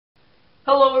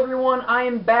Hello everyone, I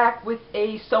am back with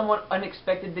a somewhat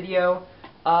unexpected video.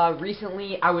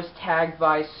 Recently I was tagged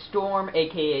by Storm,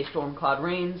 aka Stormcloud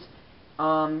Reigns,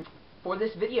 for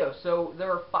this video. So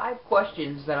there are 5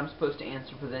 questions that I'm supposed to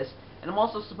answer for this, and I'm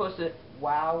also supposed to...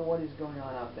 Wow, what is going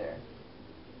on out there?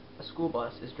 A school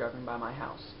bus is driving by my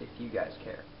house, if you guys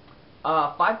care.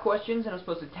 5 questions, and I'm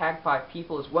supposed to tag 5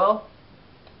 people as well.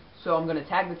 So I'm going to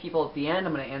tag the people at the end.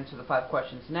 I'm going to answer the 5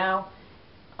 questions now.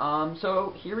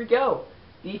 So here we go.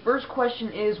 The first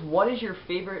question is, what is your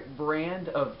favorite brand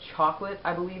of chocolate,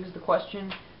 I believe is the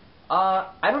question.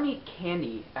 I don't eat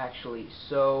candy, actually,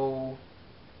 so...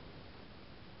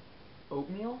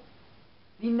 oatmeal?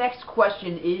 The next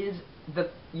question is,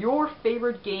 your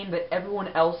favorite game that everyone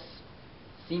else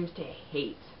seems to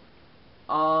hate.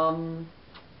 I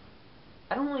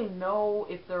don't really know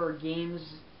if there are games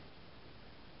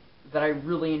that I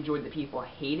really enjoyed that people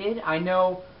hated. I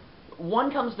know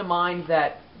one comes to mind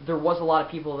that there was a lot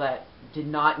of people that did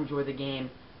not enjoy the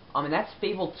game, and that's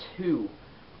Fable 2.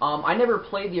 I never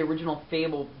played the original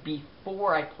Fable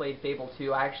before I played Fable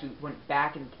 2. I actually went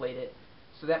back and played it,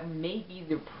 so that may be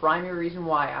the primary reason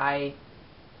why I,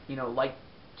 liked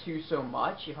 2 so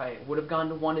much. If I would have gone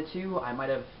to 1 to 2, I might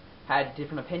have had a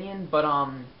different opinion, but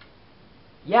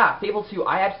yeah, Fable 2,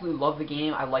 I absolutely love the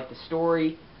game. I like the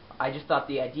story. I just thought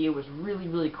the idea was really,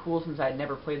 really cool since I had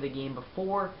never played the game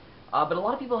before. But a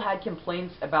lot of people had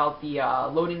complaints about the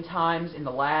loading times and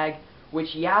the lag,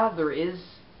 which, yeah, there is,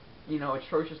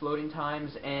 atrocious loading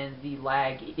times, and the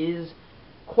lag is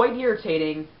quite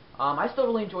irritating. I still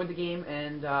really enjoyed the game,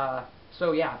 and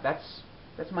so yeah,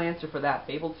 that's my answer for that.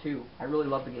 Fable 2. I really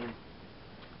love the game.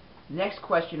 Next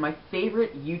question, my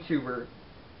favorite YouTuber.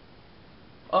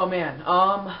 Oh man,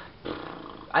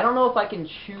 I don't know if I can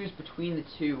choose between the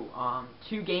two.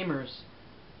 2 gamers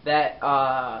that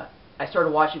I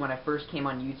started watching when I first came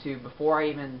on YouTube before I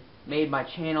even made my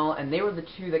channel, and they were the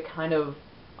 2 that kind of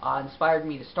inspired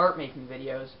me to start making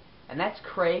videos, and that's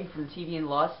Craig from TV and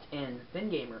Lust and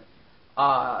FinnGamer.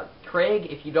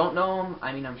 Craig, if you don't know him,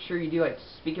 I mean, I'm sure you do. I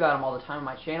speak about him all the time on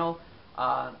my channel.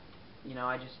 I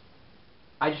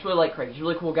just really like Craig. He's a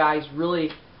really cool guy. He's really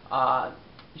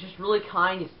he's just really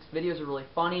kind. His videos are really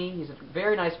funny. He's a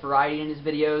very nice variety in his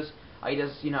videos. He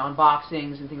does,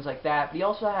 unboxings and things like that. But he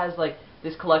also has,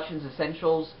 this Collections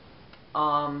Essentials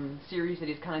series that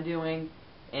he's kind of doing.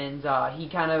 And he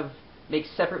kind of makes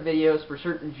separate videos for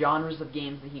certain genres of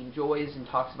games that he enjoys and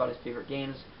talks about his favorite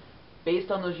games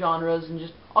based on those genres and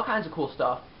just all kinds of cool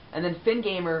stuff. And then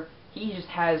FinnGamer, he just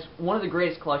has one of the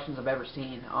greatest collections I've ever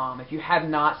seen. If you have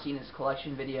not seen his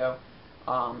collection video,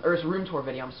 or his room tour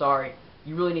video, I'm sorry,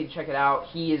 you really need to check it out.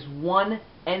 He is one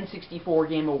N64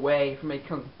 game away from a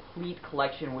complete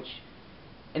collection, which,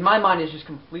 in my mind, is just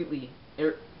completely,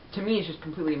 to me, is just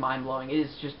completely mind-blowing. It is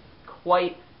just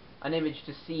quite an image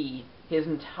to see his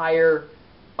entire,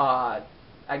 I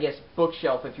guess,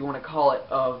 bookshelf, if you want to call it,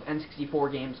 of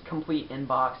N64 games, complete in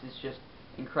box. It's just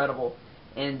incredible.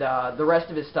 And the rest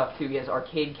of his stuff, too. He has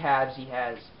arcade cabs. He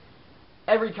has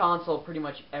every console pretty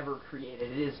much ever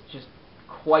created. It is just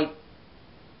quite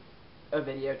a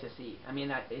video to see. I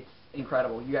mean, it's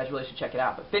incredible. You guys really should check it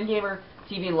out. But FinnGamer,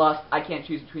 TV and Lust, I can't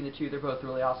choose between the 2. They're both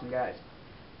really awesome guys.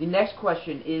 The next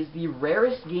question is the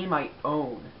rarest game I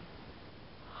own.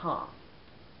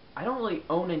 I don't really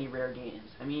own any rare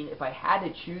games. I mean, if I had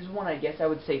to choose one, I guess I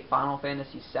would say Final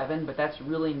Fantasy VII, but that's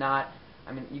really not...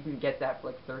 I mean, you can get that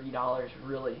for $30,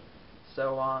 really.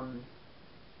 So,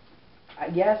 I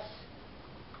guess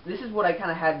this is what I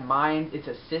kind of had in mind. It's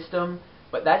a system,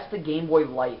 but that's the Game Boy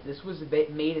Light. This was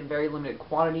made in very limited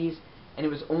quantities, and it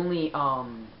was only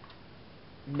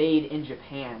made in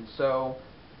Japan. So,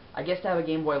 I guess to have a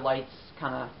Game Boy Light's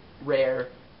kind of rare,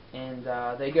 and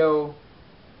they go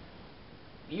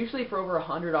usually for over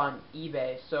 100 on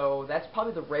eBay. So that's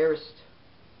probably the rarest.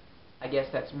 I guess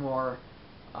that's more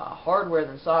hardware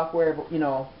than software, but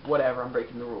whatever. I'm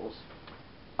breaking the rules.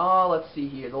 Let's see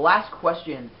here. The last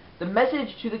question: the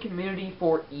message to the community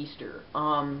for Easter.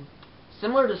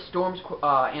 Similar to Storm's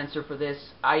answer for this,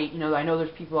 I know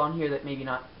there's people on here that maybe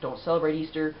don't celebrate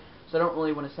Easter, so I don't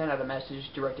really want to send out a message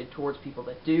directed towards people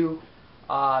that do.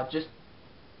 Just,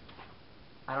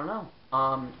 I don't know.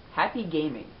 Happy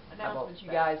gaming. Announcement, you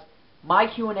guys.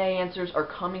 My Q&A answers are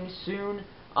coming soon.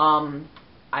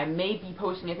 I may be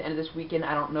posting at the end of this weekend.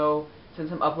 I don't know.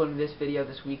 Since I'm uploading this video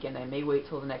this weekend, I may wait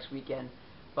till the next weekend.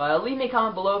 But leave me a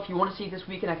comment below if you want to see it this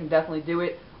weekend. I can definitely do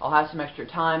it. I'll have some extra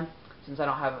time since I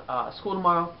don't have school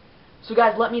tomorrow. So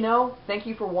guys, let me know. Thank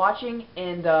you for watching,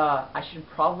 and I should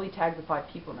probably tag the 5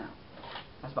 people now.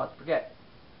 I was about to forget.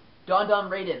 Don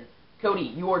Raiden, Cody,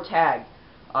 you are tagged.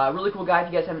 Really cool guy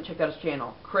if you guys haven't checked out his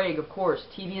channel. Craig, of course,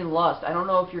 TV and Lust. I don't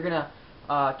know if you're going to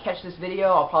catch this video.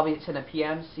 I'll probably send a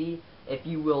PM, see if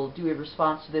you will do a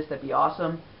response to this. That'd be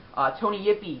awesome. Tony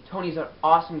Yippee. Tony's an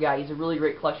awesome guy. He's a really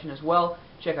great collection as well.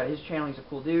 Check out his channel. He's a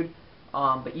cool dude.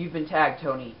 But you've been tagged,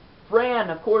 Tony. Fran,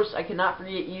 of course, I cannot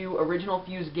forget you. Original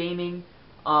Fuse Gaming.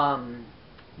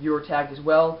 You're tagged as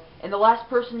well. And the last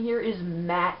person here is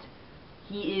Matt.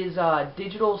 He is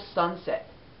Digital Sunset.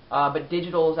 But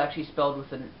digital is actually spelled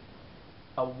with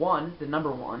a 1, the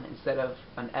number 1, instead of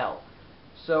an L.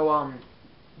 So,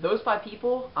 those 5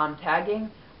 people I'm tagging.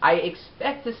 I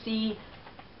expect to see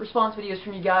response videos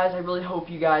from you guys. I really hope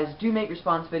you guys do make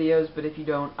response videos, but if you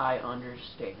don't, I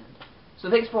understand. So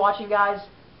thanks for watching, guys.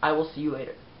 I will see you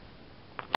later.